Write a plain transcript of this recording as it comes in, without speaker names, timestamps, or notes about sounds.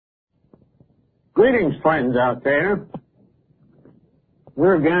Greetings, friends out there.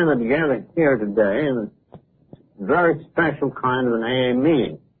 We're gathered together here today in a very special kind of an AA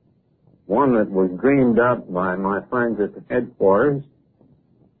meeting. One that was dreamed up by my friends at the headquarters.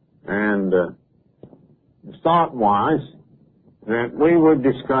 And the thought was that we would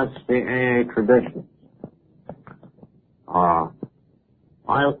discuss the AA traditions.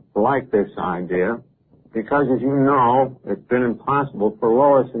 I like this idea because, as you know, it's been impossible for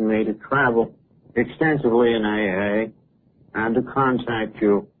Lois and me to travel extensively in AA and to contact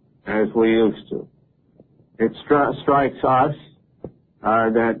you as we used to. It strikes us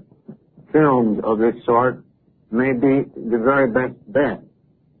that films of this sort may be the very best bet.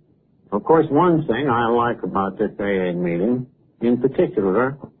 Of course, one thing I like about this AA meeting, in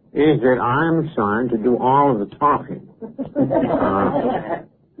particular, is that I'm assigned to do all of the talking.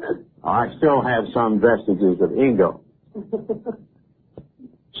 I still have some vestiges of ego.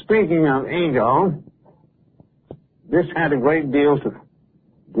 Speaking of ego, this had a great deal to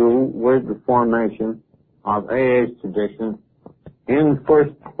do with the formation of AA's tradition in the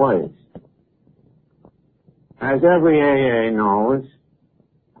first place. As every AA knows,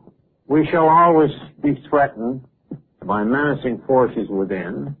 we shall always be threatened by menacing forces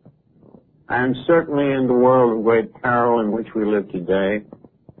within, and certainly in the world of great peril in which we live today,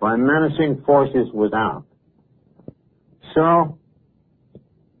 by menacing forces without. So,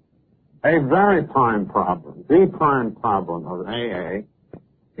 a very prime problem, the prime problem of AA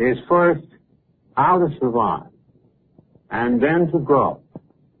is first how to survive, and then to grow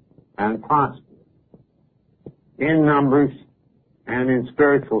and prosper in numbers and in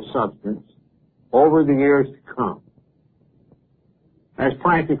spiritual substance over the years to come. As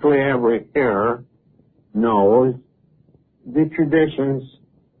practically every hearer knows, the traditions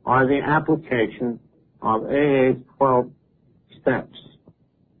are the application of AA's 12 steps,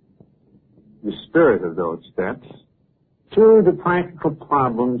 the spirit of those steps, to the practical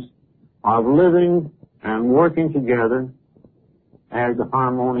problems of living and working together as a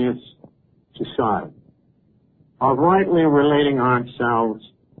harmonious society, of rightly relating ourselves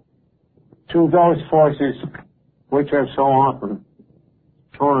to those forces which have so often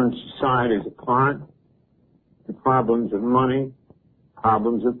torn societies apart, the problems of money,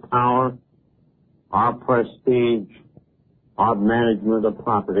 problems of power, our prestige, our management of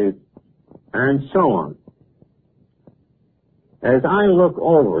property, and so on. As I look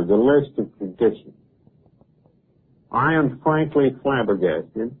over the list of traditions, I am frankly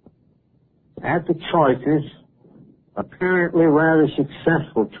flabbergasted at the choices, apparently rather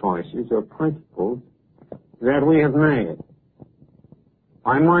successful choices or principles, that we have made.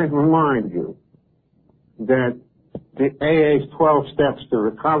 I might remind you that the AA's 12 Steps to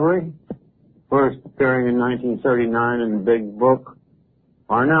Recovery, first appearing in 1939 in the Big Book,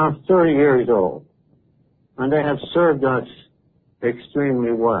 are now 30 years old, and they have served us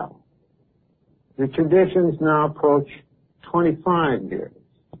extremely well. The traditions now approach 25 years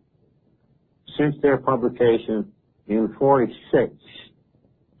since their publication in 46,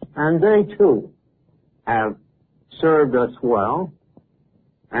 and they too have served us well.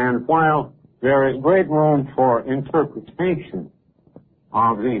 And while there is great room for interpretation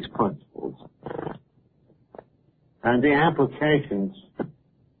of these principles, and the applications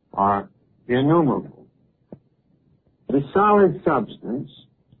are innumerable, the solid substance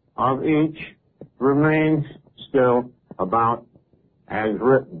of each remains still about as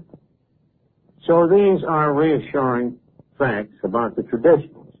written. So these are reassuring facts about the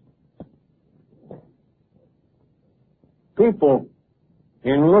traditions. People,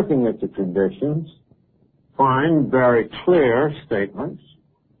 in looking at the traditions, find very clear statements,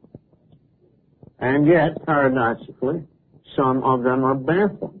 and yet, paradoxically, some of them are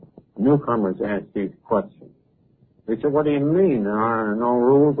baffling. Newcomers ask these questions. They say, what do you mean? There are no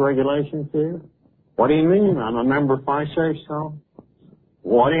rules, regulations here? What do you mean? I'm a member if I say so.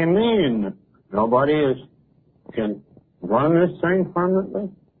 What do you mean? Nobody can run this thing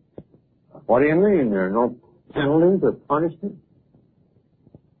permanently? What do you mean? There are no penalties or punishment?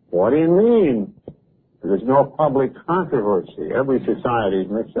 What do you mean? There's no public controversy. Every society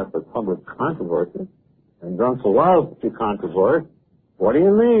is mixed up with public controversy, and drunks love to controvert. What do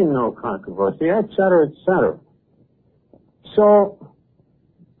you mean, no controversy? Et cetera, et cetera. So,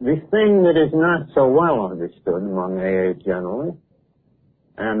 the thing that is not so well understood among AA generally,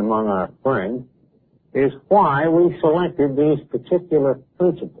 and among our friends, is why we selected these particular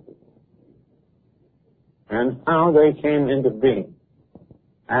principles, and how they came into being.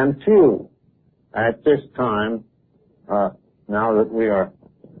 And few, at this time, now that we are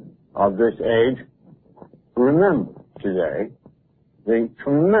of this age, remember today the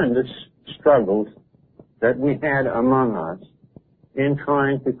tremendous struggles that we had among us in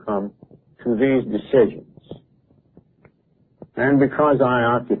trying to come to these decisions. And because I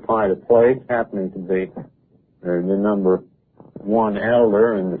occupied a place happening to be the number one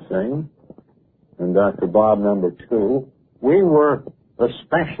elder in the thing, and Dr. Bob number two, we were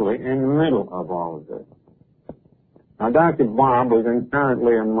especially in the middle of all of this. Now, Dr. Bob was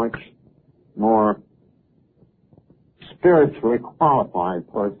inherently a much more spiritually qualified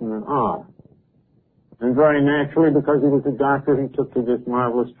person than I. And very naturally, because he was a doctor, he took to this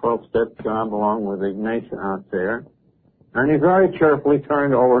marvelous 12-step job along with Ignatius out there. And he very cheerfully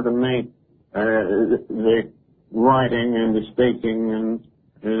turned over to me the writing and the speaking and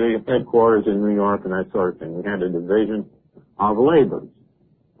the headquarters in New York and that sort of thing. We had a division of labors.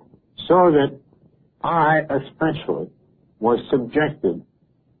 So that I especially was subjected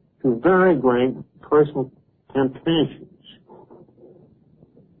to very great personal temptations.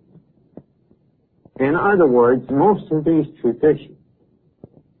 In other words, most of these traditions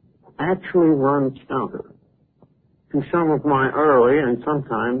actually run counter to some of my early and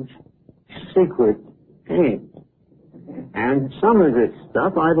sometimes secret aims. And some of this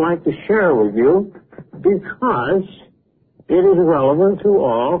stuff I'd like to share with you because it is relevant to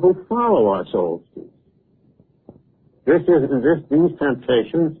all who follow us old students. These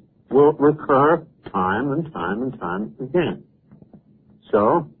temptations will recur time and time and time again.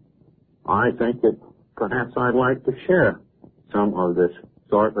 So, I think that perhaps I'd like to share some of this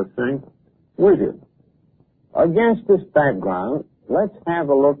sort of thing with you. Against this background, let's have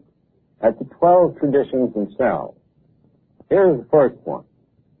a look at the 12 traditions themselves. Here's the first one.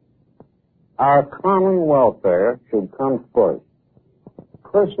 Our common welfare should come first.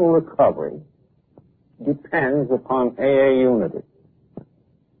 Personal recovery depends upon AA unity.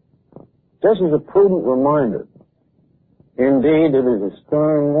 This is a prudent reminder. Indeed, it is a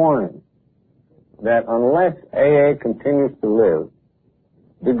stern warning that unless AA continues to live,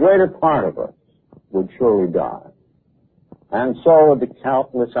 the greater part of us would surely die. And so would the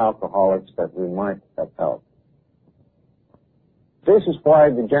countless alcoholics that we might have helped. This is why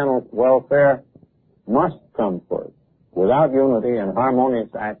the general welfare must come first. Without unity and harmonious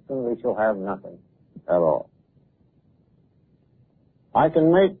action, we shall have nothing at all. I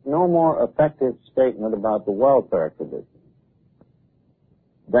can make no more effective statement about the welfare tradition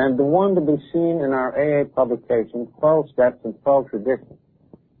than the one to be seen in our AA publication, 12 Steps and 12 Traditions,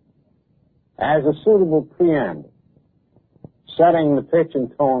 as a suitable preamble, setting the pitch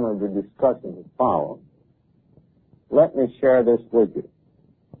and tone of the discussion that follows. Let me share this with you.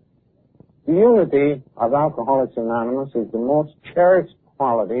 The unity of Alcoholics Anonymous is the most cherished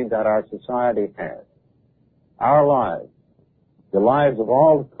quality that our society has. Our lives, the lives of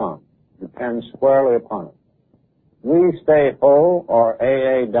all to come, depend squarely upon it. We stay whole or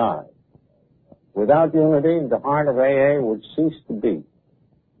AA dies. Without unity, the heart of AA would cease to beat.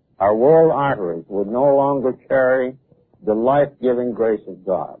 Our world arteries would no longer carry the life-giving grace of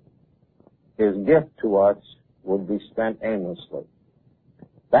God. His gift to us would be spent aimlessly.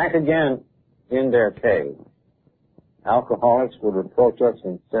 Back again in their cave, alcoholics would approach us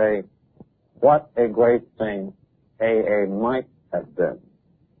and say, what a great thing AA might have been.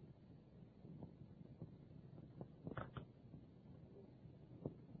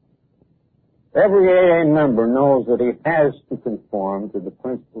 Every AA member knows that he has to conform to the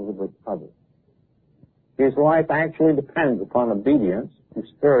principles of recovery. His life actually depends upon obedience to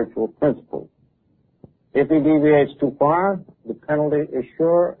spiritual principles. If he deviates too far, the penalty is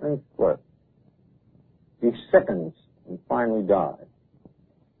sure and swift. He sickens and finally dies.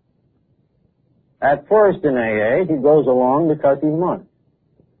 At first in AA, he goes along because he must.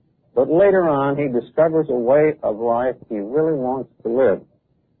 But later on, he discovers a way of life he really wants to live.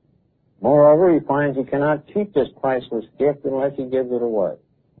 Moreover, he finds he cannot keep this priceless gift unless he gives it away.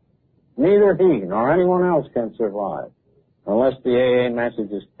 Neither he nor anyone else can survive unless the AA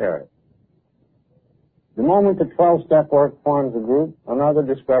message is carried. The moment the 12-step work forms a group, another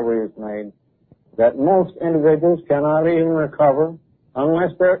discovery is made that most individuals cannot even recover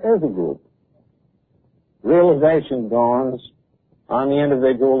unless there is a group. Realization dawns on the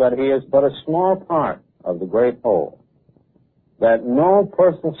individual that he is but a small part of the great whole, that no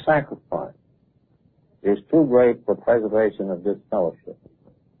personal sacrifice is too great for preservation of this fellowship.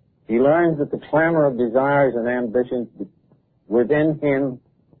 He learns that the clamor of desires and ambitions within him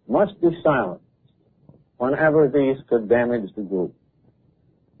must be silenced whenever these could damage the group.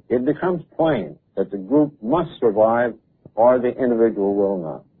 It becomes plain that the group must survive or the individual will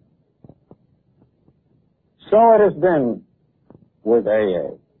not. So it has been with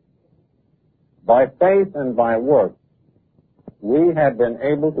AA. By faith and by work, we have been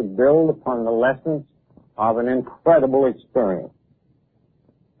able to build upon the lessons of an incredible experience.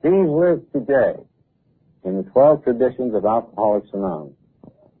 These live today in the 12 traditions of Alcoholics Anonymous,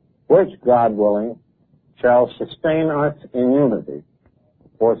 which, God willing, shall sustain us in unity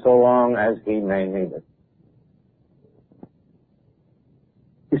for so long as He may need it.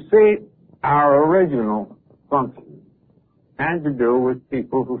 You see, our original function had to do with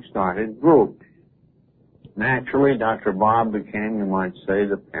people who started groups. Naturally, Dr. Bob became, you might say,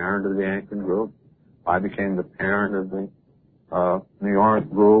 the parent of the Anchor group. I became the parent of the New York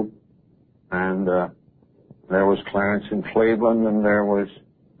group, and there was Clarence in Cleveland, and there was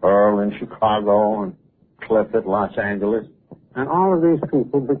Earl in Chicago, and Cliff at Los Angeles. And all of these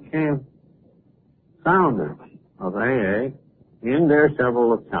people became founders of AA in their several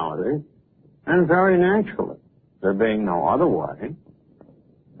localities, and very naturally, there being no other way,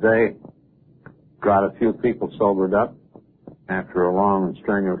 they got a few people sobered up after a long and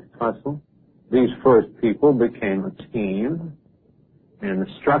strenuous tussle. These first people became a team. In the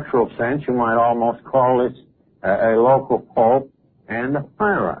structural sense, you might almost call this a local pope and a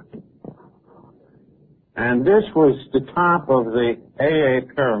hierarchy. And this was the top of the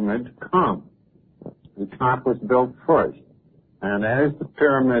AA pyramid to come. The top was built first. And as the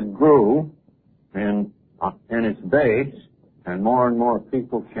pyramid grew in its base, and more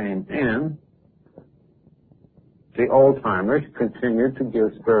people came in, the old-timers continued to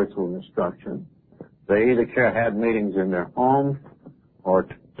give spiritual instruction. They either had meetings in their homes or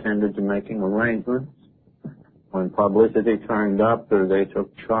tended to making arrangements. When publicity turned up, they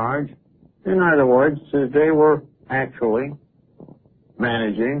took charge. In other words, they were actually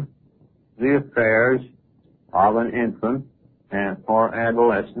managing the affairs of an infant or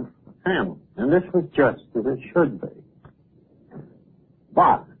adolescent family. And this was just as it should be.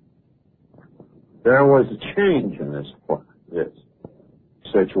 But there was a change in this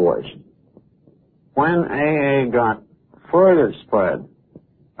situation. When AA got further spread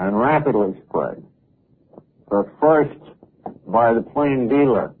and rapidly spread, first by the Plain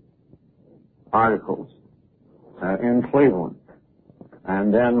Dealer articles in Cleveland,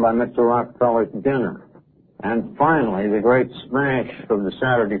 and then by Mr. Rockefeller's dinner, and finally the great smash of the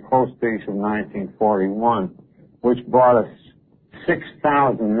Saturday Post piece of 1941, which brought us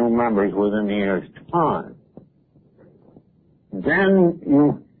 6,000 new members within a year's time. Then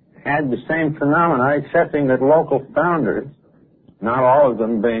you had the same phenomena, excepting that local founders, not all of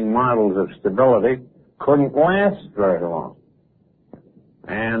them being models of stability, couldn't last very long.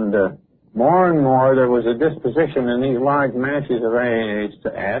 And more and more there was a disposition in these large masses of AAs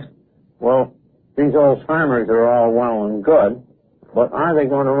to ask, well, these old-timers are all well and good, but are they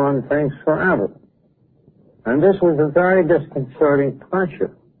going to run things forever? And this was a very disconcerting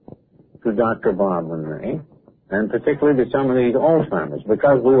pressure to Dr. Bob and me, and particularly to some of these old-timers.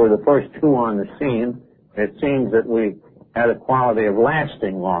 Because we were the first two on the scene, it seems that we had a quality of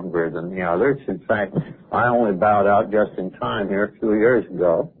lasting longer than the others. In fact, I only bowed out just in time here a few years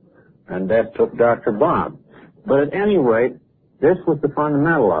ago, and that took Dr. Bob. But at any rate, this was the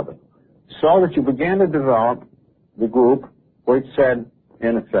fundamental of it. So that you began to develop the group which said,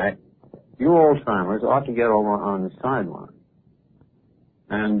 in effect, you old-timers ought to get over on the sideline.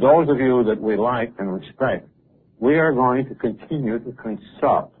 And those of you that we like and respect, we are going to continue to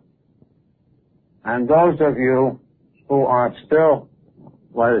consult. And those of you who are still,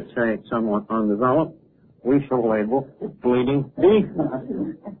 let us say, somewhat undeveloped, we shall label bleeding deep.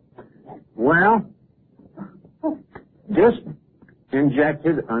 Well, this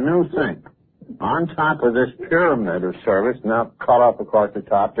injected a new thing. On top of this pyramid of service, now cut off across the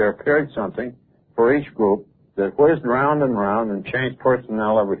top, there appeared something for each group that whizzed round and round and changed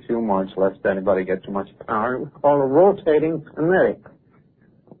personnel every few months, lest anybody get too much power. It was called a rotating committee.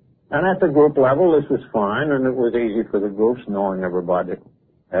 And at the group level, this was fine, and it was easy for the groups, knowing everybody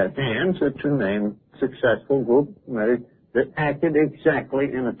at hand, to name successful group committees that acted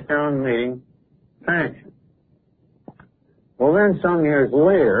exactly in a town meeting fashion. Well, then some years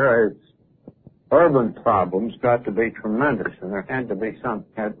later, as urban problems got to be tremendous, and there had to be some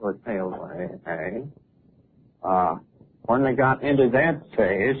head or tail AA, when they got into that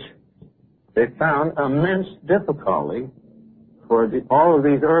phase, they found immense difficulty for all of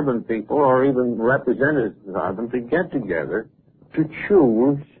these urban people, or even representatives of them, to get together to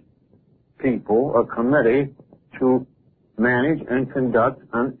choose people, a committee, to manage and conduct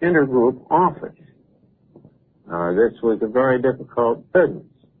an intergroup office. This was a very difficult business.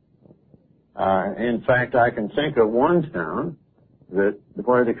 In fact, I can think of one town where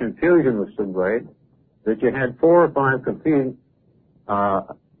the confusion was so great that you had 4 or 5 competing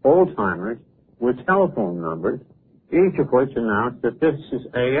old-timers with telephone numbers each of which announced that this is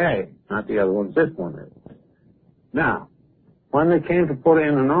AA, not the other ones, this one is. Now, when they came to put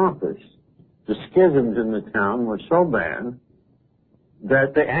in an office, the schisms in the town were so bad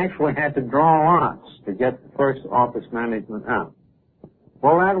that they actually had to draw lots to get the first office management out.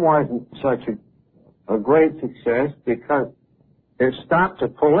 Well, that wasn't such a great success because it stopped the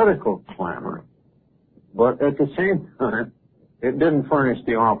political clamor, but at the same time, it didn't furnish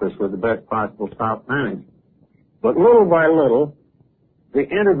the office with the best possible top management. But little by little, the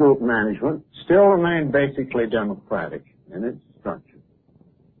intergroup management still remained basically democratic in its structure.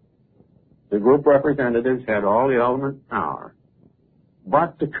 The group representatives had all the ultimate power,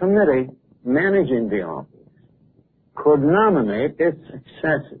 but the committee managing the office could nominate its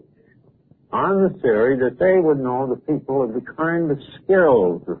successors on the theory that they would know the people of the kind of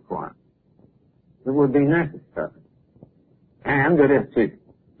skills required that would be necessary, and that if the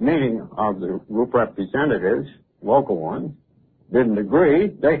meeting of the group representatives, local ones, didn't agree,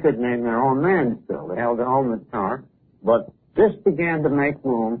 they could name their own man still. They held the ultimate power, but this began to make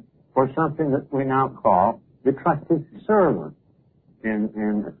room for something that we now call the trusted servant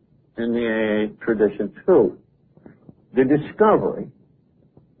in the AA tradition too. The discovery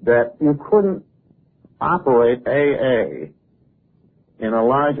that you couldn't operate AA in a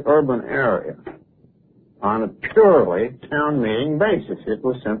large urban area on a purely town meeting basis. It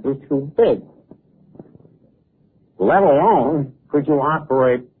was simply too big. Let alone could you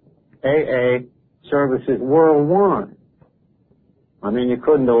operate AA services worldwide. I mean, you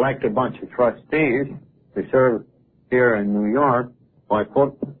couldn't elect a bunch of trustees to serve here in New York by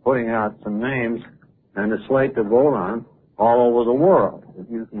putting out some names and a slate to vote on all over the world. As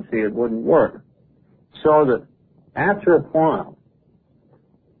you can see, it wouldn't work. So that after a while,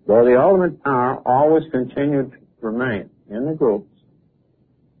 though the ultimate power always continued to remain in the groups,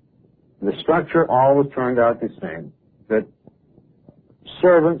 the structure always turned out the same, that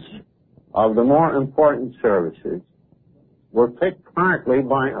servants of the more important services were picked partly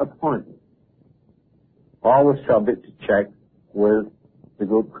by appointment, always subject to check with the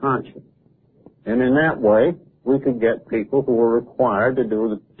group conscience. And in that way, we could get people who were required to do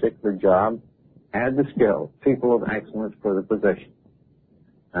the particular job, had the skills, people of excellence for the position.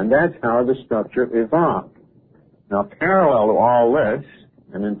 And that's how the structure evolved. Now, parallel to all this,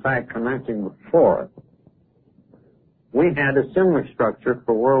 and in fact commencing before it, we had a similar structure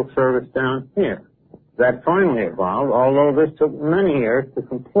for world service down here. That finally evolved, although this took many years to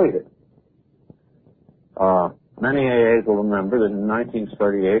complete it. Many AAs will remember that in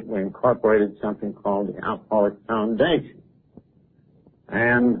 1938 we incorporated something called the Alcoholics Foundation.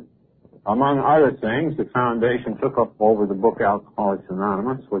 And among other things, the foundation took up over the book Alcoholics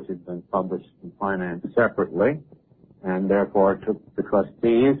Anonymous, which had been published and financed separately, and therefore took the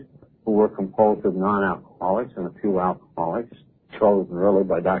trustees, who were composed of non-alcoholics and a few alcoholics, chosen really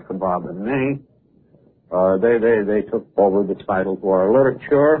by Dr. Bob and me. They took over the title to our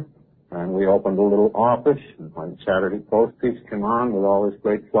literature, and we opened a little office, and when Saturday Post piece came on with all this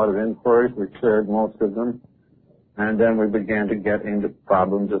great flood of inquiries, we cleared most of them, and then we began to get into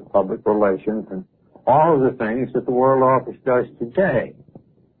problems of public relations and all of the things that the World Office does today.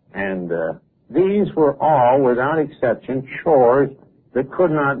 And these were all, without exception, chores that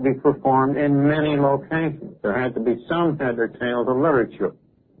could not be performed in many locations. There had to be some head or tail to literature.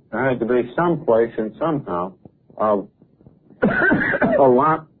 There had to be some place and somehow of a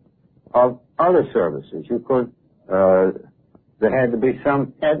lot of other services. You could, there had to be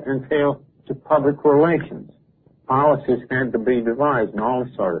some head and tail to public relations. Policies had to be devised and all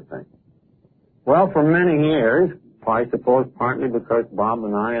this sort of thing. Well, for many years, I suppose partly because Bob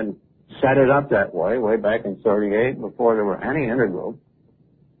and I had set it up that way back in 38, before there were any intergroups,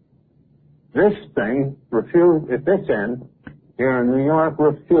 this thing refused, at this end, here in New York,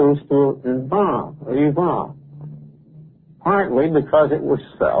 refused to evolve. Partly because it was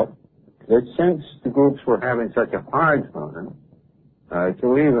felt that since the groups were having such a hard time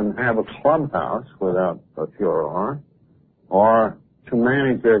to even have a clubhouse without a furor, or to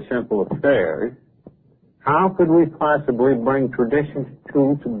manage their simple affairs, how could we possibly bring traditions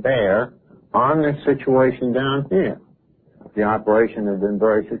to bear on this situation down here? The operation had been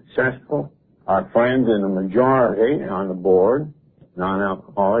very successful. Our friends in the majority on the board,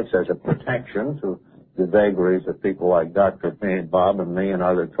 non-alcoholics, as a protection to the vagaries of people like Dr. Bob and me and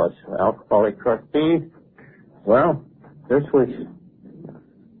other alcoholic trustees. Well, this was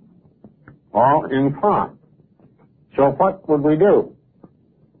all in part. So what would we do?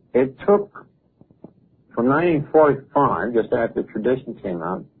 It took from 1945, just after the tradition came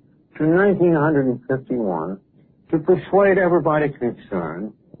out, to 1951 to persuade everybody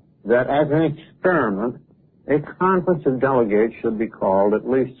concerned that as an experiment, a conference of delegates should be called, at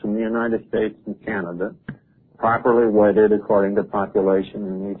least from the United States and Canada, properly weighted according to population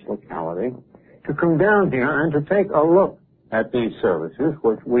in each locality, to come down here and to take a look at these services,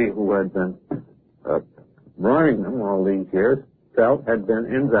 which we who had been running them all these years felt had been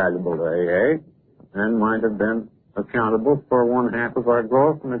invaluable to AA and might have been accountable for one half of our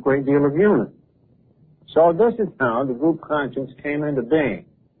growth and a great deal of unity. So this is how the group conscience came into being.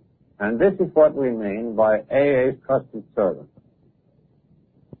 And this is what we mean by AA's trusted servants.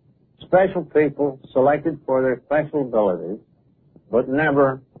 Special people selected for their special abilities, but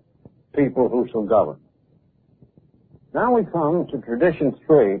never people who shall govern. Now we come to Tradition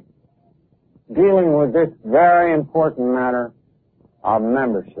 3, dealing with this very important matter of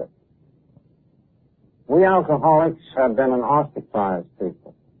membership. We alcoholics have been an ostracized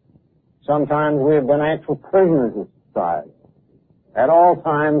people. Sometimes we have been actual prisoners of society. At all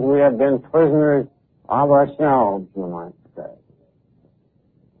times we have been prisoners of ourselves, you might say.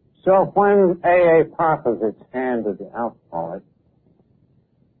 So when AA proffers its hand to the alcoholic,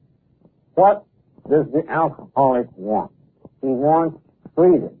 what does the alcoholic want? He wants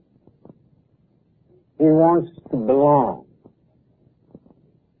freedom. He wants to belong.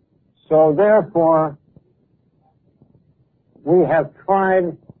 So therefore, we have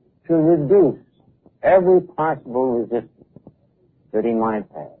tried to reduce every possible resistance that he might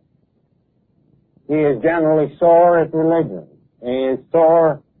have. He is generally sore at religion. He is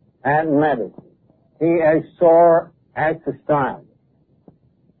sore at medicine. He is sore at society.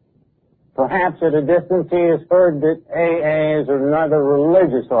 Perhaps at a distance he has heard that AA is another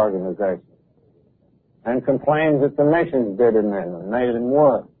religious organization and complains that the missions did him in and made him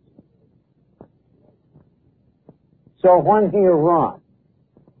worse. So when he arrives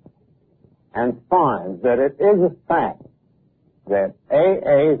and finds that it is a fact that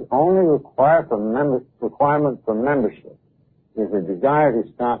AA's only requirement for membership is a desire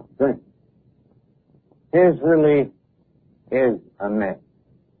to stop drinking, his relief is immense.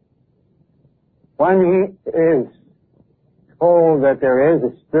 When he is told that there is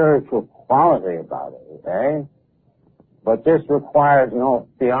a spiritual quality about AA, but this requires no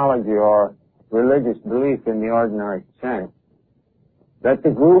theology or religious belief in the ordinary sense, that the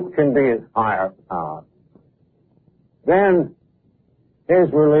group can be his higher power, then his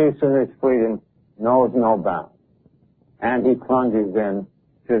release and his freedom knows no bounds. And he plunges in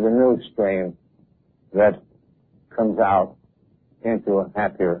to the new stream that comes out into a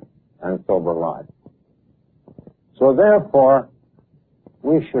happier and sober life. So therefore,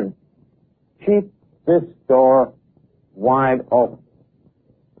 we should keep this door wide open.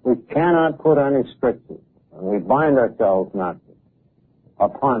 We cannot put any strictures, and we bind ourselves not to,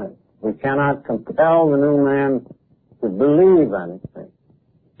 upon it. We cannot compel the new man to believe anything,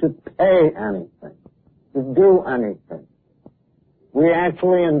 to pay anything, to do anything. We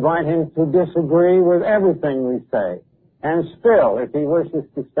actually invite him to disagree with everything we say. And still, if he wishes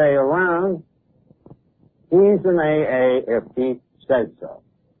to stay around, he's an AA if he says so.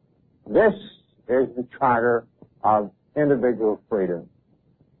 This is the charter of individual freedom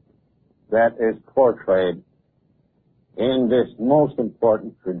that is portrayed in this most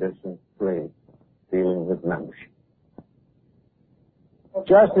important Tradition 3, dealing with membership.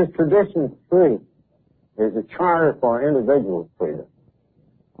 Just as Tradition 3 is a charter for individual freedom,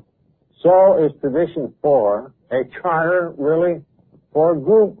 so is Tradition 4 a charter really for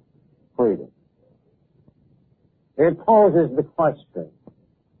group freedom. It poses the question,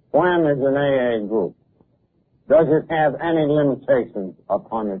 when is an AA group? Does it have any limitations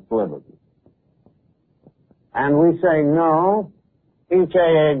upon its liberty? And we say no, each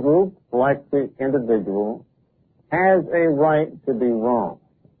AA group, like the individual, has a right to be wrong.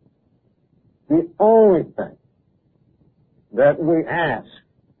 The only thing that we ask,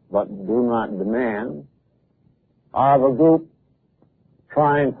 but do not demand, of a group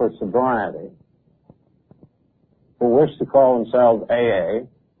trying for sobriety, who wish to call themselves AA,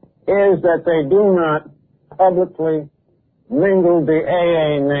 is that they do not publicly mingle the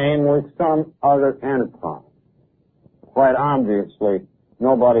AA name with some other enterprise. Quite obviously,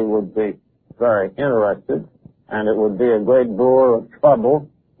 nobody would be very interested, and it would be a great bore of trouble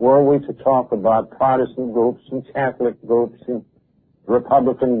were we to talk about Protestant groups and Catholic groups and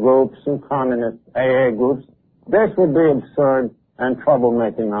Republican groups and Communist AA groups. This would be absurd and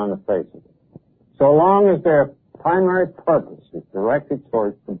troublemaking on the face of it. So long as their primary purpose is directed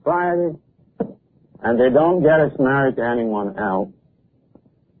towards sobriety and they don't get us married to anyone else,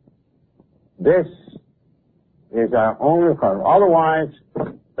 this is our only requirement. Otherwise,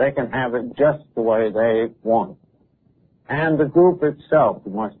 they can have it just the way they want. And the group itself,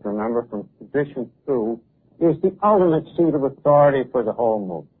 you must remember from Tradition 2, is the ultimate seat of authority for the whole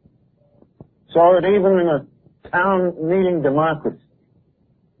movement. So that even in a town meeting democracy,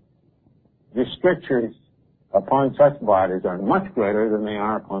 the strictures upon such bodies are much greater than they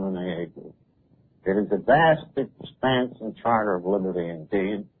are upon an AA group. It is a vast expanse and charter of liberty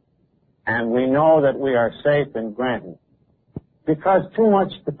indeed, and we know that we are safe in granting it, because too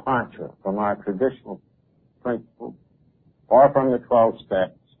much departure from our traditional principles or from the 12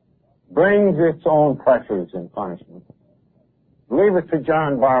 steps brings its own pressures and punishments. Leave it to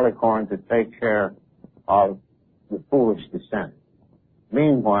John Barleycorn to take care of the foolish dissent.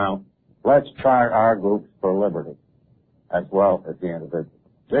 Meanwhile, let's chart our groups for liberty as well as the individual.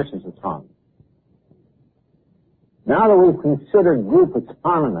 This is autonomy. Now that we've considered group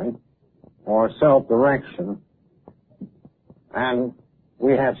autonomy or self-direction, and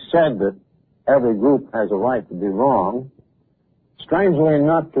we have said that every group has a right to be wrong, strangely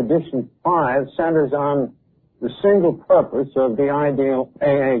enough, Tradition 5 centers on the single purpose of the ideal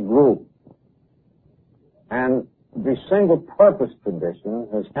AA group. And the single purpose tradition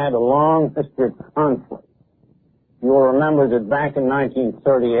has had a long history of conflict. You'll remember that back in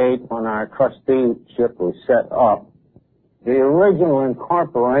 1938, when our trusteeship was set up, the original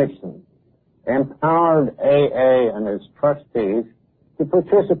incorporation empowered AA and its trustees to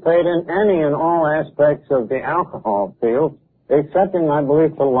participate in any and all aspects of the alcohol field, excepting, I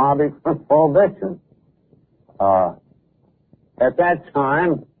believe, to lobby for prohibition. At that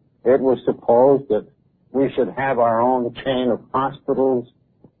time, it was supposed that we should have our own chain of hospitals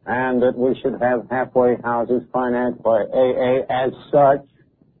and that we should have halfway houses financed by AA as such,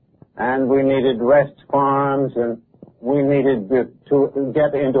 and we needed rest farms, and we needed to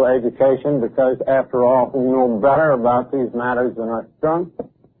get into education because, after all, we know better about these matters than us drunk.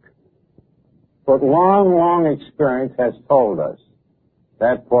 But long, long experience has told us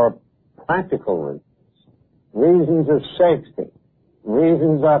that for practical reasons of safety,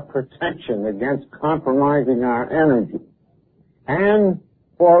 reasons of protection against compromising our energy, and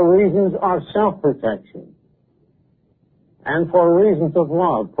for reasons of self-protection, and for reasons of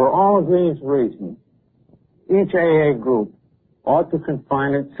love, for all of these reasons, each AA group ought to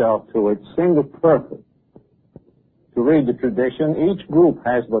confine itself to its single purpose. To read the tradition, each group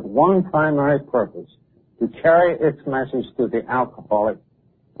has but one primary purpose: to carry its message to the alcoholic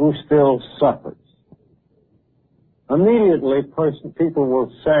who still suffers. Immediately, people will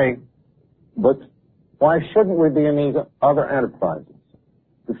say, but why shouldn't we be in these other enterprises?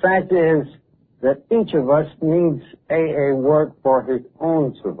 The fact is that each of us needs AA work for his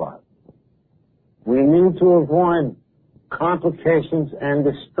own survival. We need to avoid complications and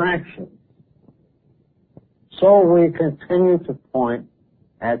distractions. So we continue to point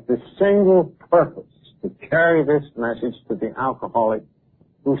at the single purpose to carry this message to the alcoholic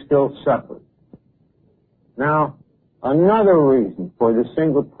who still suffers. Now, another reason for the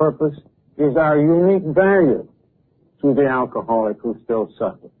single purpose is our unique value to the alcoholic who still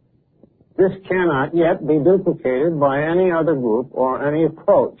suffers. This cannot yet be duplicated by any other group or any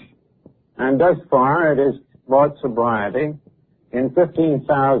approach. And thus far, it has brought sobriety in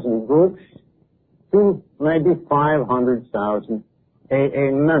 15,000 groups to maybe 500,000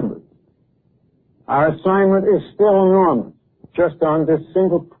 AA members. Our assignment is still enormous, just on this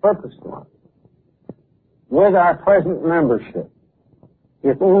single purpose line. With our present membership,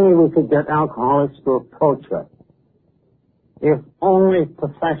 if only we could get alcoholics to approach us, if only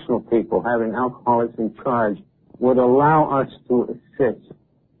professional people having alcoholics in charge would allow us to assist,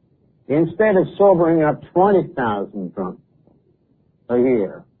 instead of sobering up 20,000 drunks a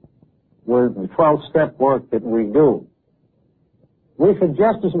year with the 12-step work that we do, we could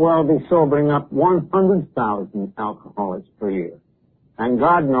just as well be sobering up 100,000 alcoholics per year. And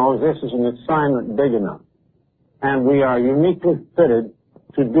God knows this is an assignment big enough. And we are uniquely fitted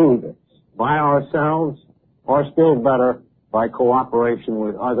to do this by ourselves, or still better, by cooperation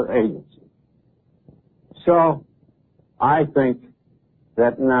with other agencies. So, I think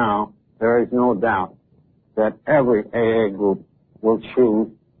that now there is no doubt that every AA group will choose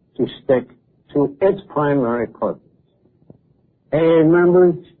to stick to its primary purpose. AA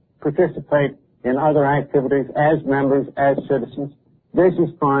members participate in other activities as members, as citizens. This is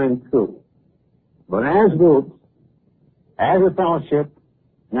fine too. But as groups, as a fellowship,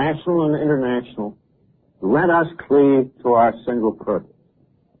 national and international, let us cleave to our single purpose.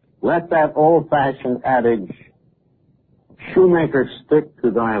 Let that old-fashioned adage, shoemaker stick to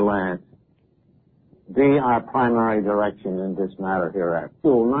thy lance, be our primary direction in this matter hereafter.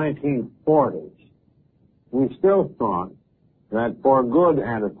 Till 1940s, we still thought that for good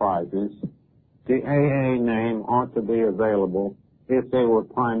enterprises, the AA name ought to be available if they were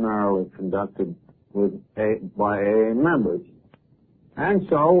primarily conducted by AA members. And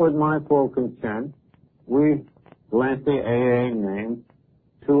so, with my full consent, we lent the AA name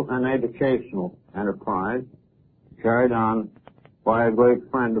to an educational enterprise carried on by a great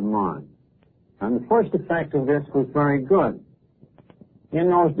friend of mine. And the first effect of this was very good. In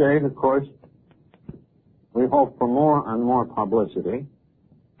those days, of course, we hoped for more and more publicity,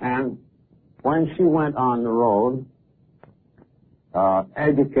 and when she went on the road,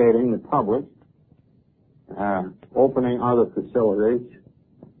 educating the public, opening other facilities,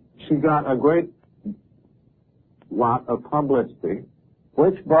 she got a great lot of publicity,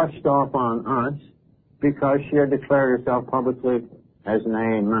 which brushed off on us because she had declared herself publicly as an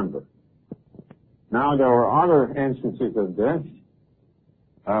AA member. Now, there were other instances of this,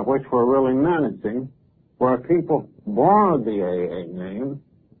 which were really menacing, where people borrowed the AA name,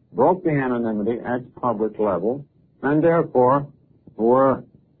 broke the anonymity at the public level, and therefore were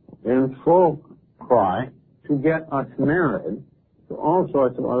in full cry to get us married to all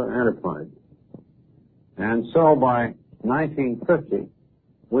sorts of other enterprises. And so by 1950,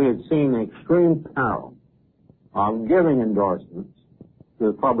 we had seen the extreme peril of giving endorsements to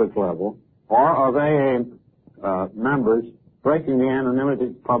the public level, or of AA members breaking the anonymity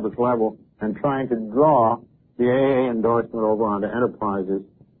at the public level and trying to draw the AA endorsement over onto enterprises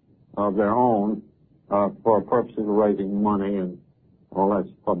of their own for purposes of raising money and all that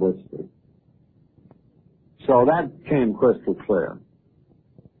publicity. So that came crystal clear.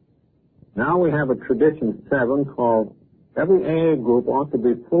 Now we have a tradition 7 called every AA group ought to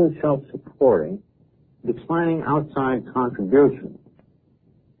be fully self-supporting, declining outside contributions.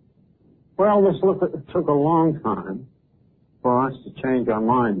 Well, this took a long time for us to change our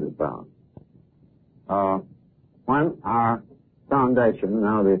minds about. When our foundation,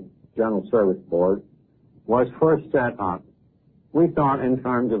 now the General Service Board, was first set up, we thought in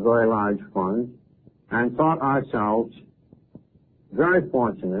terms of very large funds and thought ourselves very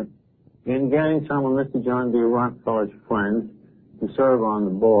fortunate in getting some of Mr. John D. Rockefeller's friends to serve on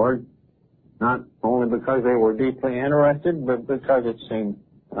the board, not only because they were deeply interested, but because it seemed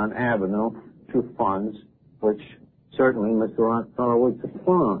an avenue to funds which certainly Mr. Rockefeller would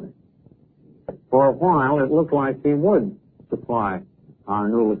supply. For a while, it looked like he would supply our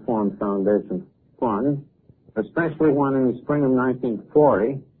newly formed foundation fund, especially when in the spring of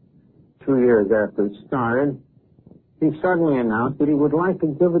 1940, 2 years after it started, he suddenly announced that he would like to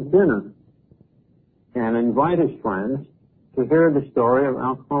give a dinner and invite his friends to hear the story of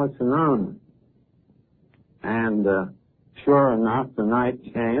Alcoholics Anonymous. And sure enough, the night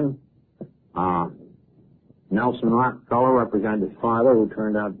came. Nelson Rockefeller represented his father, who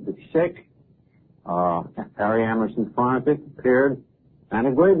turned out to be sick. Harry Emerson Fosdick appeared, and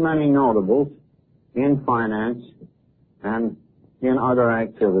a great many notables in finance and in other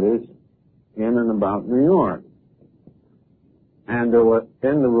activities in and about New York. And there were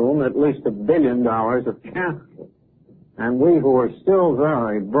in the room at least $1 billion of capital. And we who were still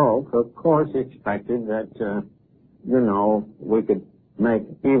very broke, of course, expected that, we could make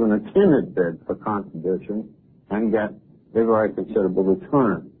even a timid bid for contribution and get a very considerable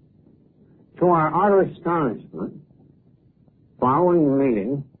return. To our utter astonishment, following the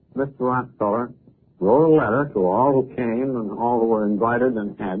meeting, Mr. Rockefeller wrote a letter to all who came and all who were invited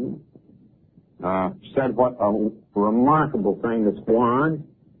and hadn't, said what a remarkable thing this was,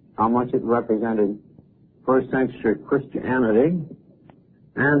 how much it represented first century Christianity,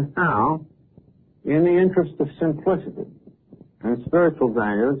 and how, in the interest of simplicity and spiritual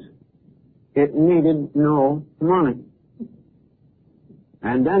values, it needed no money.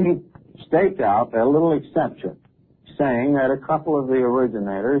 And then he staked out a little exception, saying that a couple of the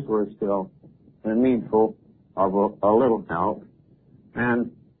originators were still needful of a little help,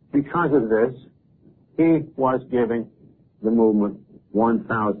 and because of this, he was giving the movement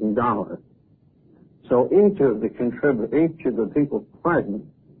 $1,000. So each of the people present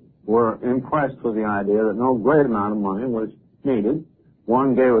were impressed with the idea that no great amount of money was needed.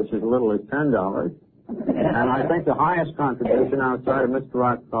 One gave us as little as $10, and I think the highest contribution outside of Mr.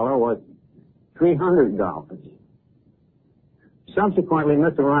 Rockefeller was $300. Subsequently,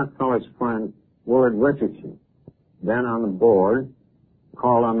 Mr. Rockefeller's friend Willard Richardson, then on the board,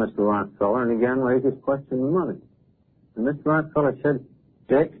 called on Mr. Rockefeller and again raised this question of money. And Mr. Rockefeller said,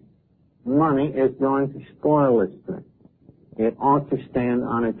 Dick, money is going to spoil this thing. It ought to stand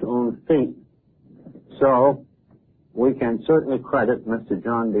on its own feet. So we can certainly credit Mr.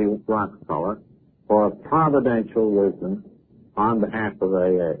 John D. Rockefeller for a providential wisdom on behalf of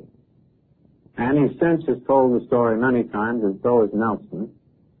AA. And he since has told the story many times, as so has Nelson,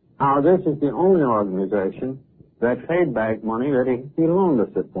 how this is the only organization that paid back money that he loaned us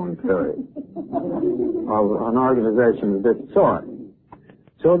at one period of an organization of this sort.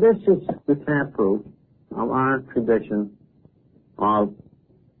 So this is the taproot of our tradition of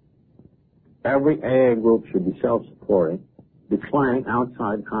every AA group should be self-supporting, declining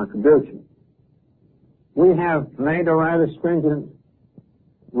outside contributions. We have made a rather stringent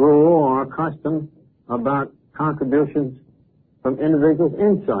rule or custom about contributions from individuals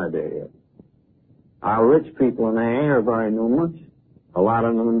inside AA. Our rich people in AA are very numerous. A lot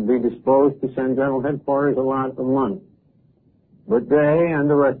of them would be disposed to send General Headquarters a lot of money. But they and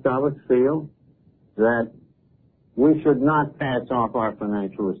the rest of us feel that we should not pass off our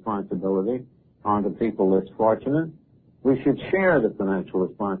financial responsibility onto people less fortunate. We should share the financial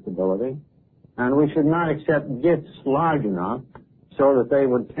responsibility, and we should not accept gifts large enough so that they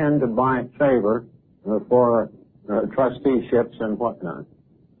would tend to buy favor for trusteeships and whatnot.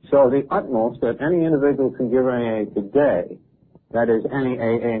 So the utmost that any individual can give AA today, that is any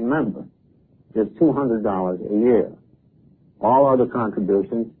AA member, is $200 a year. All other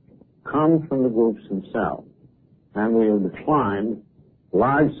contributions come from the groups themselves. And we have declined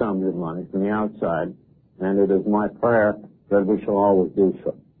large sums of money from the outside, and it is my prayer that we shall always do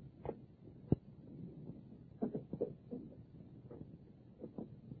so.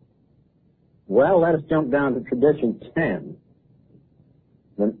 Well, let us jump down to tradition 10.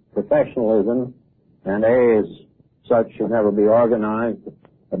 The professionalism and AA as such should never be organized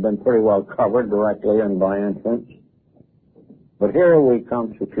have been pretty well covered directly and by entrance. But here we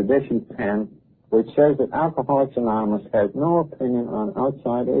come to tradition 10, which says that Alcoholics Anonymous has no opinion on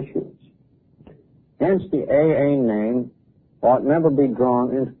outside issues. Hence, the AA name ought never be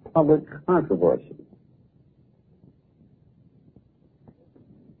drawn into public controversy.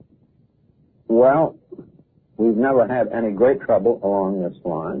 Well, we've never had any great trouble along this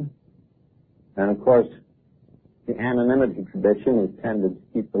line. And, of course, the anonymity tradition has tended to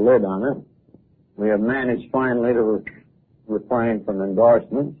keep the lid on it. We have managed finally to refrain from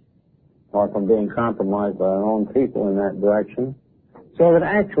endorsements or from being compromised by our own people in that direction, so that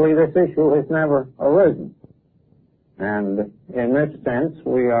actually this issue has never arisen. And in this sense,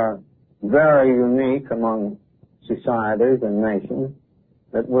 we are very unique among societies and nations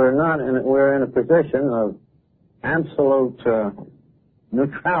that we're in a position of absolute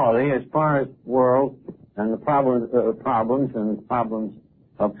neutrality as far as world and the problems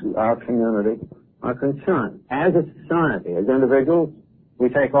of our community are concerned. As a society, as individuals, we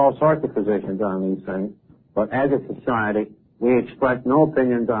take all sorts of positions on these things, but as a society, we express no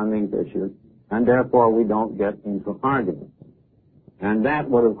opinions on these issues, and therefore we don't get into arguments. And that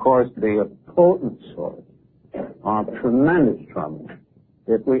would, of course, be a potent source of tremendous trouble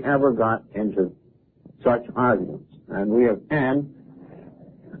if we ever got into such arguments. And we have had,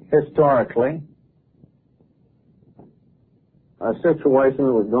 historically, a situation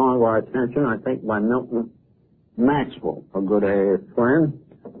that was drawn to our attention, I think, by Milton Maxwell, a good AA friend,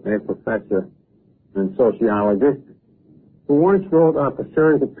 a professor and sociologist, who once wrote up a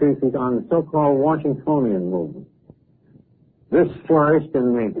series of pieces on the so-called Washingtonian movement. This flourished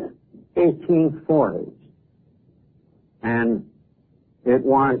in the 1840s, and it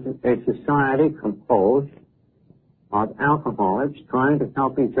was a society composed of alcoholics trying to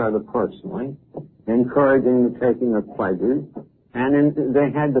help each other personally, encouraging the taking of pleasures, and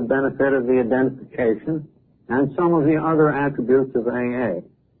they had the benefit of the identification and some of the other attributes of AA.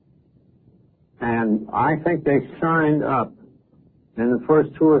 And I think they signed up in the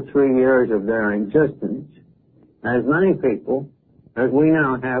first 2 or 3 years of their existence as many people as we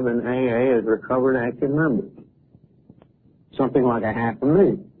now have in AA as recovered active members. Something like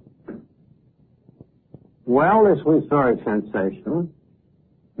 500,000. Well, this was very sensational.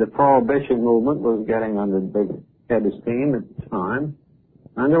 The Prohibition movement was getting under big head of steam at the time,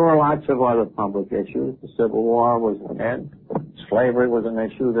 and there were lots of other public issues. The Civil War was ahead. Slavery was an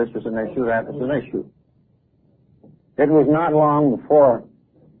issue. This was an issue. That was an issue. It was not long before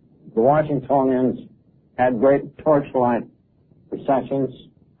the Washingtonians had great torchlight processions,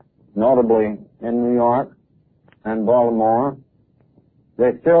 notably in New York and Baltimore.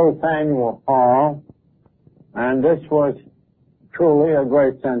 They filled Faneuil Hall, and this was truly a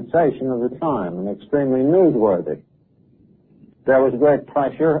great sensation of the time and extremely newsworthy. There was great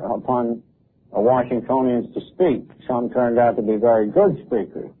pressure upon Washingtonians to speak. Some turned out to be very good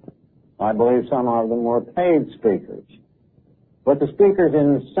speakers. I believe some of them were paid speakers. But the speakers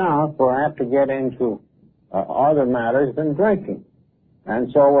in the South were apt to get into other matters than drinking.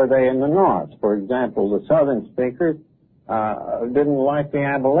 And so were they in the North. For example, the Southern speakers didn't like the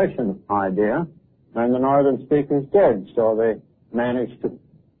abolition idea, and the Northern speakers did. So they managed to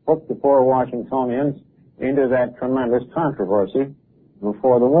hook the poor Washingtonians into that tremendous controversy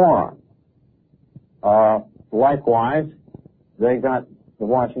before the war. Likewise, they got the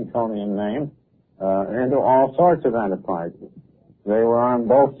Washingtonian name into all sorts of enterprises. They were on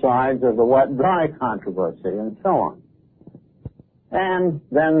both sides of the wet-dry controversy and so on. And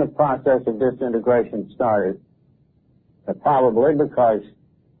then the process of disintegration started, probably because,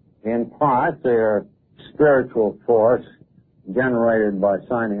 in part, their spiritual force generated by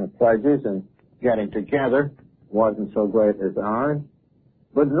signing of pledges and getting together wasn't so great as ours.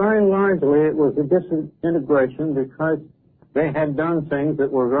 But very largely it was a disintegration because they had done things that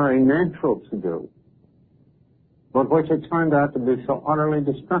were very natural to do, but which had turned out to be so utterly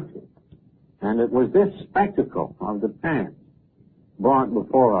destructive. And it was this spectacle of the past brought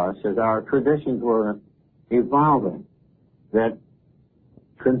before us as our traditions were evolving that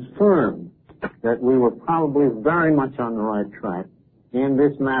confirmed that we were probably very much on the right track in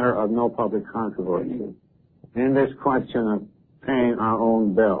this matter of no public controversy, in this question of paying our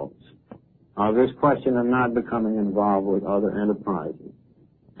own bills, this question of not becoming involved with other enterprises,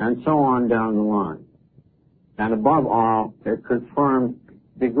 and so on down the line. And above all, it confirmed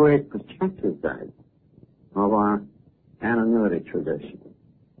the great protective value of our anonymity tradition.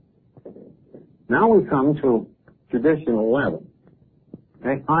 Now we come to tradition 11,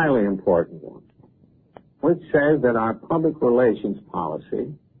 a highly important one, which says that our public relations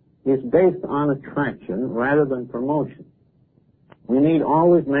policy is based on attraction rather than promotion. We need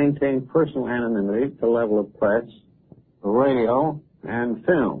always maintain personal anonymity at the level of press, radio, and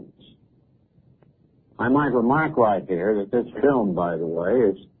films. I might remark right here that this film, by the way,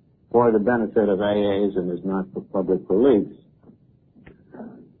 is for the benefit of AAs and is not for public release.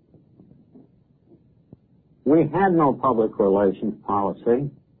 We had no public relations policy,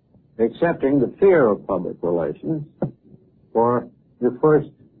 accepting the fear of public relations, for the first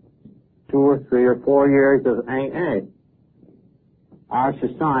 2 or 3 or 4 years of AA. Our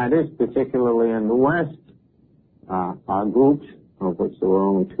societies, particularly in the West, our groups, of which there were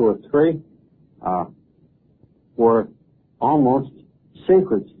only 2 or 3, were almost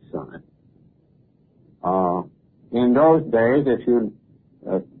secret societies. In those days, if you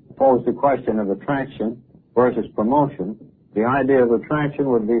posed the question of attraction versus promotion, the idea of attraction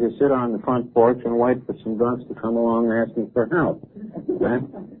would be to sit on the front porch and wait for some drunks to come along asking for help.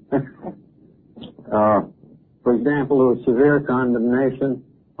 For example, there was severe condemnation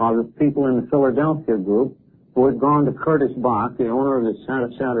of the people in the Philadelphia group who had gone to Curtis Bach, the owner of the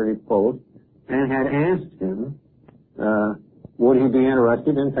Saturday Post, and had asked him, would he be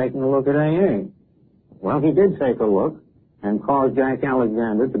interested in taking a look at AA? Well, he did take a look and caused Jack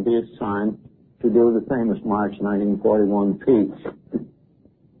Alexander to be assigned to do the famous March 1941 speech.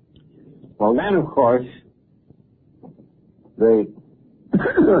 Well, then, of course, the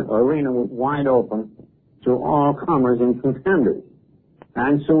arena was wide open to all comers and contenders.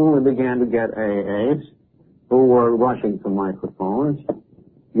 And soon we began to get AAs who were rushing to microphones,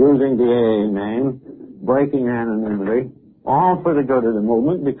 using the AA name, breaking anonymity, all for the good of the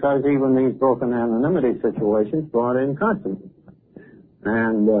movement, because even these broken anonymity situations brought in customers.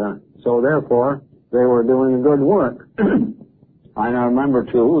 And so therefore, they were doing good work. I remember,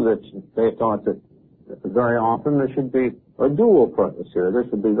 too, that they thought that very often there should be a dual purpose here.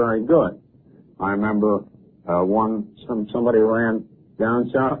 This would be very good. I remember somebody ran down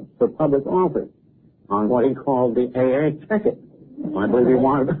south for public office on what he called the AA ticket. I believe he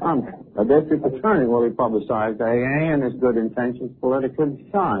wanted to become a district attorney. Well, he publicized AA and his good intentions politically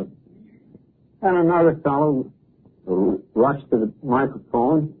aside. And another fellow rushed to the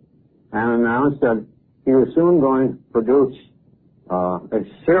microphone and announced that he was soon going to produce a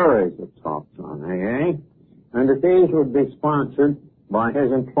series of talks on AA, and that these would be sponsored by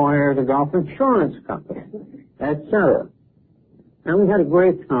his employer, the Gulf Insurance Company, etc. And we had a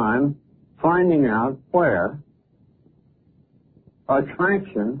great time finding out where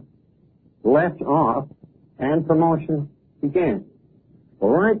attraction left off and promotion began.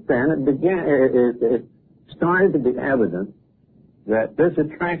 Well, right then it started to be evident that this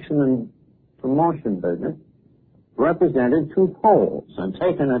attraction and promotion business represented 2 poles, and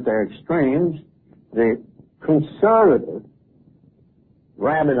taken at their extremes, the conservative,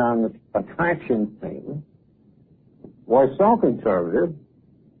 rabid on the attraction thing, was so conservative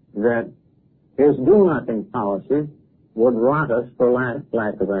that his do-nothing policy would rot us for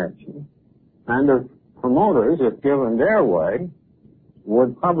lack of action. And the promoters, if given their way,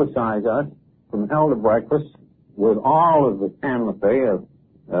 would publicize us from hell to breakfast with all of the panoply of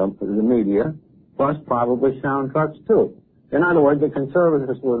the media, plus probably sound trucks too. In other words, the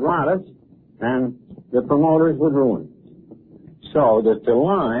conservatives would rot us, and the promoters would ruin us. So that the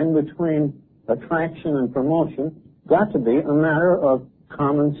line between attraction and promotion got to be a matter of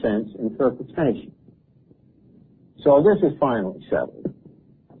common sense interpretation. So this is finally settled.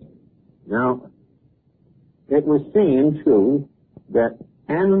 Now, it was seen, too, that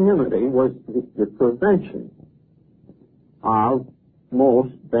anonymity was the prevention of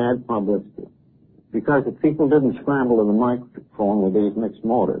most bad publicity. Because if people didn't scramble to the microphone with these mixed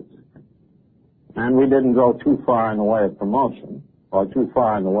motives, and we didn't go too far in the way of promotion, or too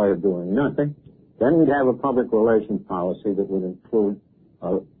far in the way of doing nothing, then we'd have a public relations policy that would include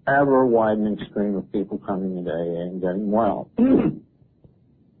an ever-widening stream of people coming into AA and getting well. And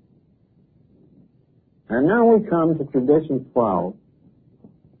now we come to Tradition 12,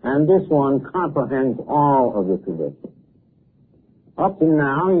 and this one comprehends all of the traditions. Up to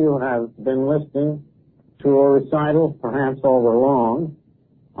now, you have been listening to a recital, perhaps overlong,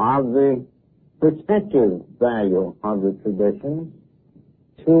 of the protective value of the traditions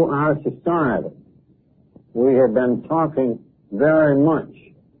to our society. We have been talking very much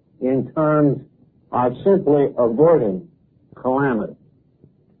in terms of simply averting calamity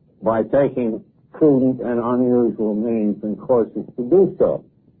by taking prudent and unusual means and courses to do so.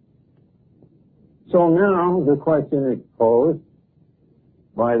 So now the question is posed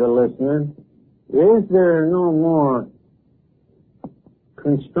by the listener, is there no more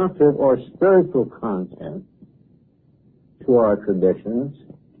constructive or spiritual content to our traditions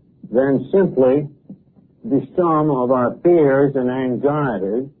than simply the sum of our fears and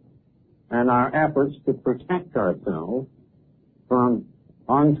anxieties and our efforts to protect ourselves from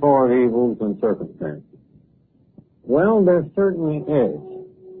untoward evils and circumstances? Well, there certainly is.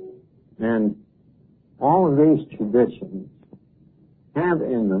 And all of these traditions have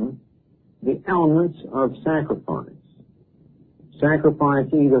in them the elements of sacrifice. Sacrifice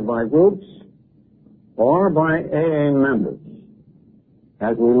either by groups or by AA members.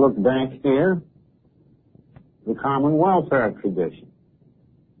 As we look back here, the common welfare tradition.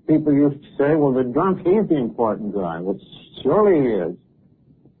 People used to say, well, the drunk, he's the important guy. Well, surely he is.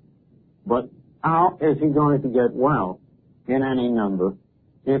 But how is he going to get well in any number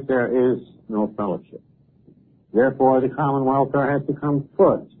if there is no fellowship? Therefore, the common welfare has to come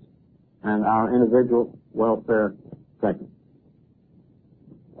first, and our individual welfare second.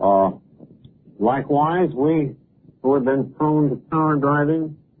 Likewise, we who have been prone to power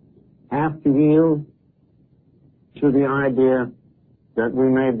driving have to yield to the idea that we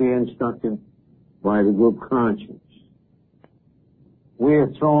may be instructed by the group conscience. We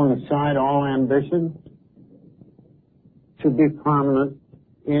have thrown aside all ambition to be prominent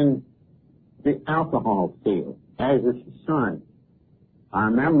in the alcohol field as a society.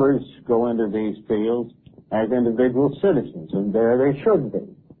 Our members go into these fields as individual citizens, and there they should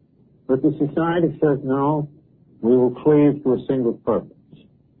be. But the society says, no, we will cleave to a single purpose.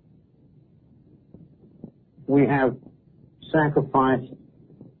 We have sacrificed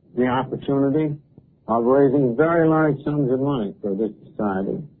the opportunity of raising very large sums of money for this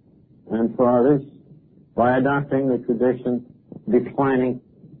society and for others by adopting the tradition declining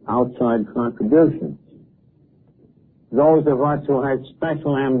outside contributions. Those of us who had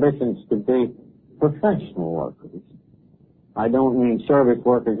special ambitions to be professional workers, I don't mean service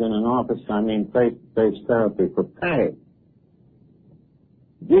workers in an office, I mean face-to-face therapy for pay.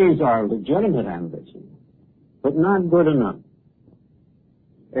 These are legitimate ambitions, but not good enough.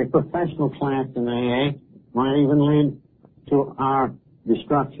 A professional class in AA might even lead to our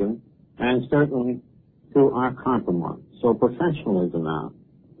destruction and certainly to our compromise. So professionalism now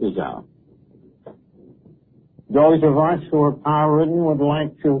is out. Those of us who are power-ridden would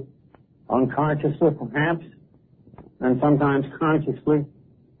like to, unconsciously perhaps, and sometimes consciously,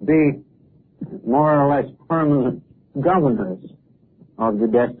 be more or less permanent governors of the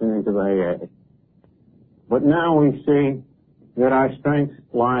destinies of AA. But now we see that our strength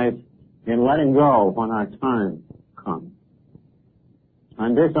lies in letting go when our time comes.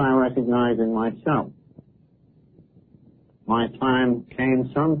 And this I recognize in myself. My time came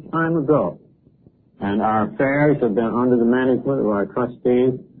some time ago, and our affairs have been under the management of our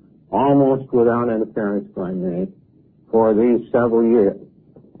trustees almost without interference by me for these several years.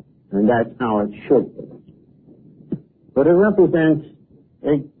 And that's how it should be. But it represents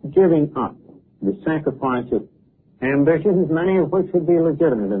a giving up, the sacrifice of ambitions, many of which would be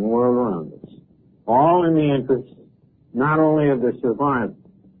legitimate in the world around us, all in the interest not only of the survival,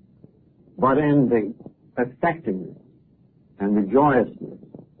 but in the effectiveness and the joyousness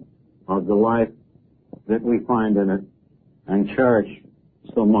of the life that we find in it and cherish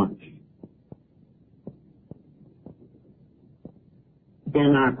so much.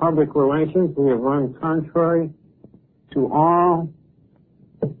 In our public relations, we have run contrary to all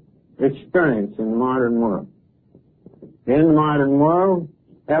experience in the modern world. In the modern world,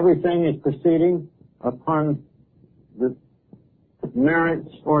 everything is proceeding upon the merits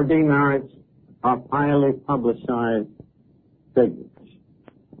or demerits of highly publicized figures.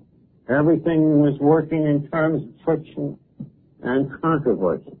 Everything was working in terms of friction and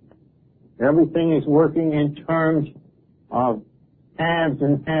controversy. Everything is working in terms of haves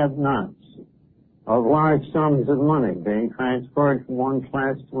and have-nots, of large sums of money being transferred from one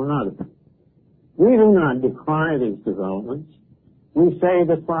class to another. We do not decry these developments. We say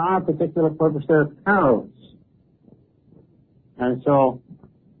that for our particular purpose they're perilous. And so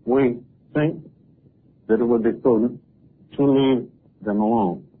we think that it would be prudent to leave them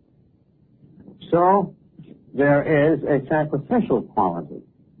alone. So there is a sacrificial quality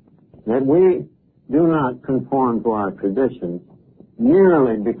that we do not conform to our traditions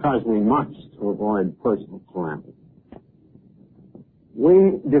merely because we must to avoid personal calamity.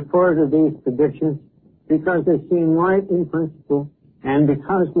 We defer to these traditions because they seem right in principle and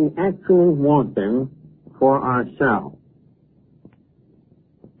because we actually want them for ourselves.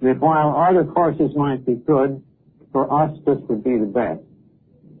 That while other courses might be good, for us this would be the best.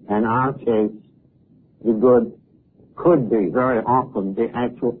 In our case, the good could be very often the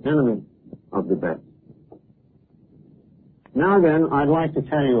actual enemy of the best. Now then, I'd like to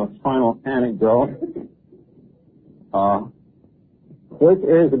tell you a final anecdote, which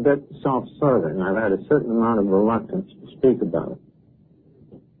is a bit self-serving. I've had a certain amount of reluctance to speak about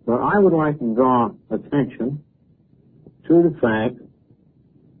it. But I would like to draw attention to the fact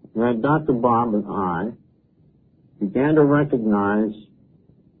that Dr. Bob and I began to recognize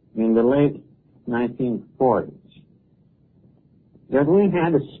in the late 1940s that we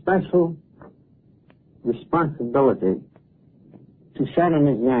had a special responsibility to set an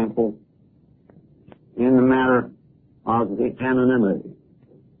example in the matter of the anonymity.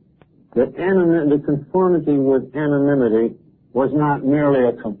 The conformity with anonymity was not merely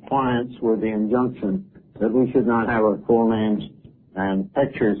a compliance with the injunction that we should not have our full names and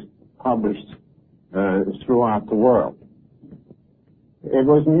pictures published throughout the world. It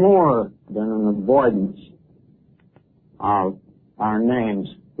was more than an avoidance of our names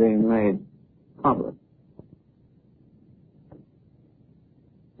being made public.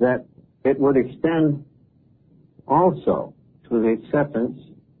 That it would extend also to the acceptance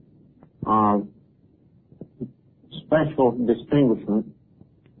of special distinguishment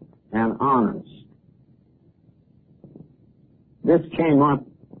and honors. This came up,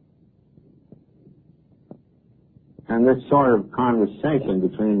 and this sort of conversation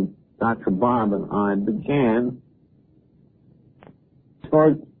between Dr. Bob and I began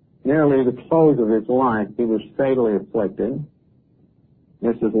toward nearly the close of his life. He was fatally afflicted.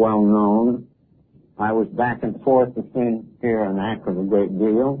 This is well known. I was back and forth between here and Akron a great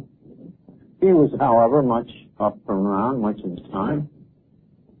deal. He was, however, much up and around much of the time.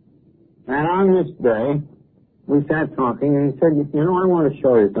 And on this day, we sat talking, and he said, you know, I want to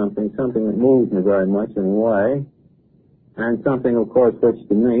show you something that moves me very much in a way, and something, of course, which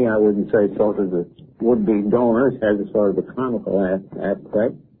to me, I wouldn't say so to the would-be donors, has a sort of a comical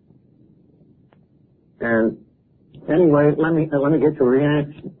aspect. And anyway, let me get your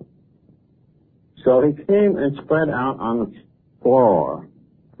reaction. So he came and spread out on the floor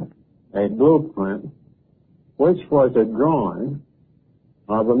a blueprint, which was a drawing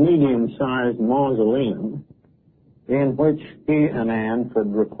of a medium-sized mausoleum in which he and Anne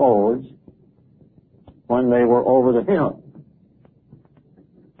could repose when they were over the hill.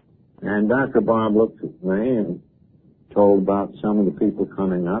 And Dr. Bob looked at me and told about some of the people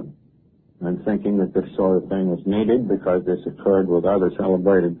coming up and thinking that this sort of thing was needed because this occurred with other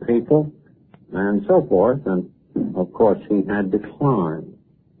celebrated people and so forth. And, of course, he had declined.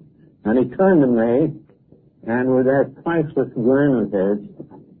 And he turned to me and with that priceless grin of his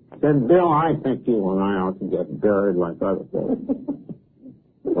said, Bill, I think you and I ought to get buried like other folks.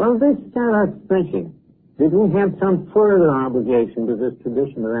 Well, this set us thinking. Did we have some further obligation to this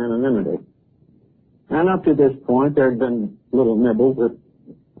tradition of anonymity? And up to this point, there had been little nibbles that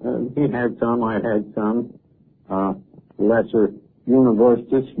he'd had some, I'd had some, lesser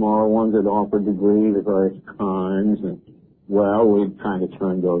universities, smaller ones that offered degrees of various kinds, and, well, we'd kind of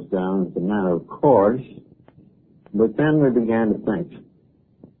turned those down as a matter of course. But then we began to think,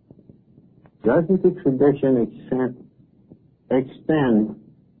 doesn't the tradition extend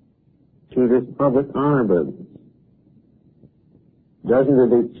to this public honor business? Doesn't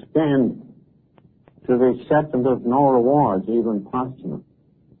it extend to the acceptance of no rewards, even posthumous?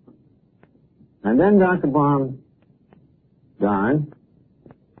 And then Dr. Bob died,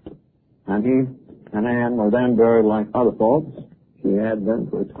 and he and Anne were then buried like other folks She had been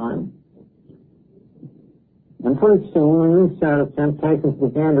for a time. And pretty soon, a new set of temptations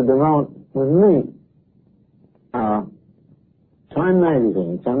began to develop with me. Time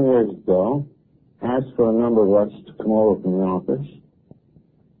magazine, some years ago, asked for a number of us to come over from the office.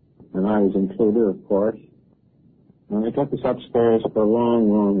 And I was included, of course. And they took us upstairs for a long,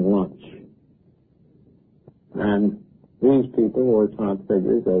 long lunch. And these people were top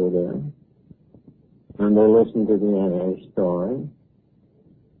figures over there. And they listened to the AA story.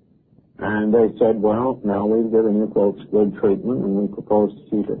 And they said, well, now we've given you folks good treatment and we propose to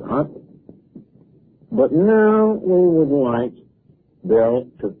keep it up. But now we would like Bill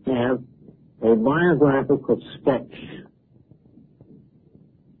to have a biographical sketch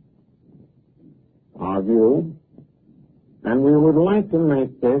of you, and we would like to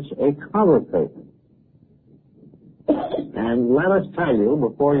make this a cover paper. And let us tell you,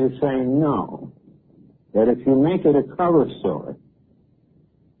 before you say no, that if you make it a cover story,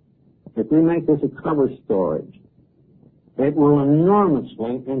 if we make this a cover story, it will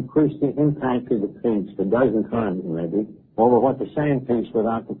enormously increase the impact of the piece, a dozen times maybe, over what the same piece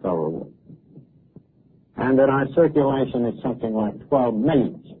without the cover would. And that our circulation is something like 12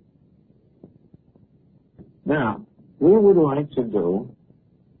 millions. Now, we would like to do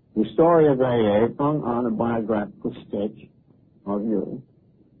the story of AA hung on a biographical sketch of you.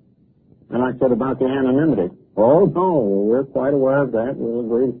 And I said about the anonymity. Oh, no, we're quite aware of that. We'll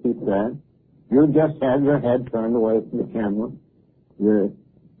agree to keep that. You just had your head turned away from the camera.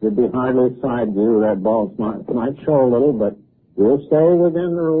 There'd be hardly a side view. That ball might show a little, but we'll stay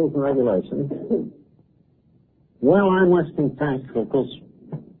within the rules and regulations. Well, I must confess that this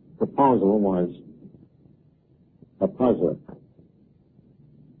proposal was a puzzler.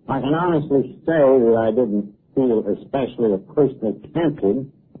 I can honestly say that I didn't feel especially personally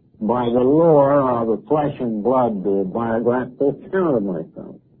tempted by the lure of a flesh and blood biographical account of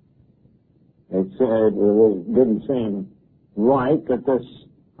myself. It didn't seem right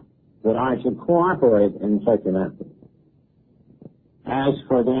that I should cooperate in such an effort. As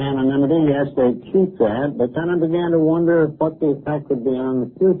for the anonymity, yes, they keep that, but then I began to wonder what the effect would be on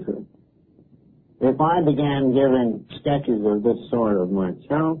the future. If I began giving sketches of this sort of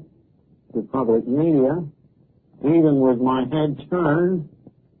myself to public media, even with my head turned,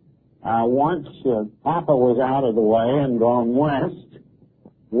 once Papa was out of the way and gone west,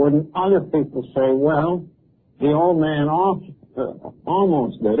 wouldn't other people say, well, the old man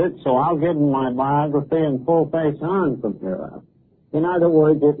almost did it, so I'll give him my biography and full face on from here out. In other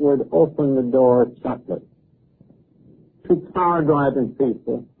words, it would open the door subtly to power-driving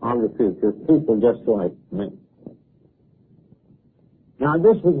people of the future, people just like me. Now,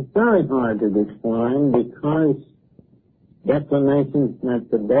 this was very hard to explain because declamations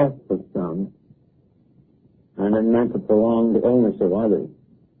meant the death of some, and it meant the prolonged illness of others.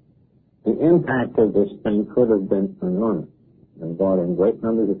 The impact of this thing could have been enormous and brought in great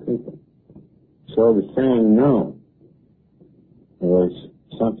numbers of people. So the saying no was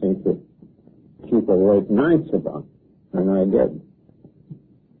something to keep awake nights about, and I did.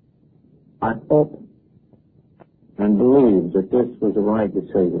 I hope and believe that this was the right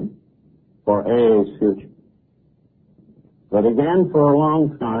decision for AA's future. But again, for a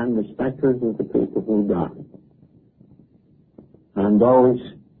long time, the specters of the people who died and those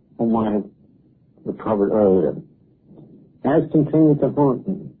whom I have recovered earlier has continued to haunt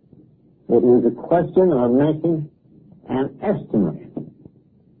me. It was a question of making an estimate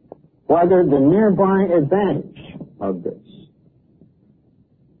whether the nearby advantage of this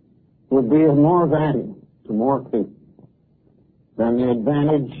would be of more value to more people than the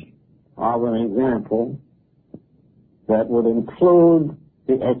advantage of an example that would include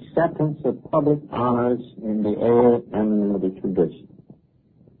the acceptance of public honors in the AA anonymity tradition.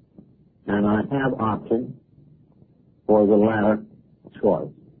 And I have opted for the latter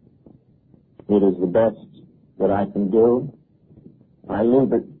choice. It is the best that I can do. I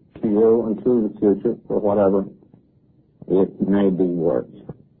leave it to you and to the future for whatever it may be worth.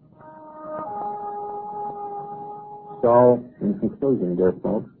 So, in conclusion, dear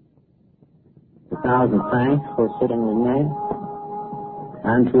folks, 1,000 thanks for sitting with me,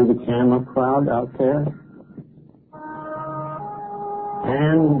 and to the camera crowd out there.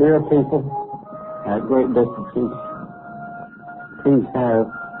 And, dear people, at great distances, please have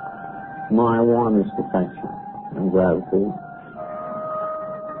my warmest affection and gratitude.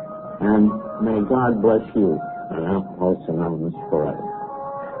 And may God bless you and Alcoholics Anonymous forever.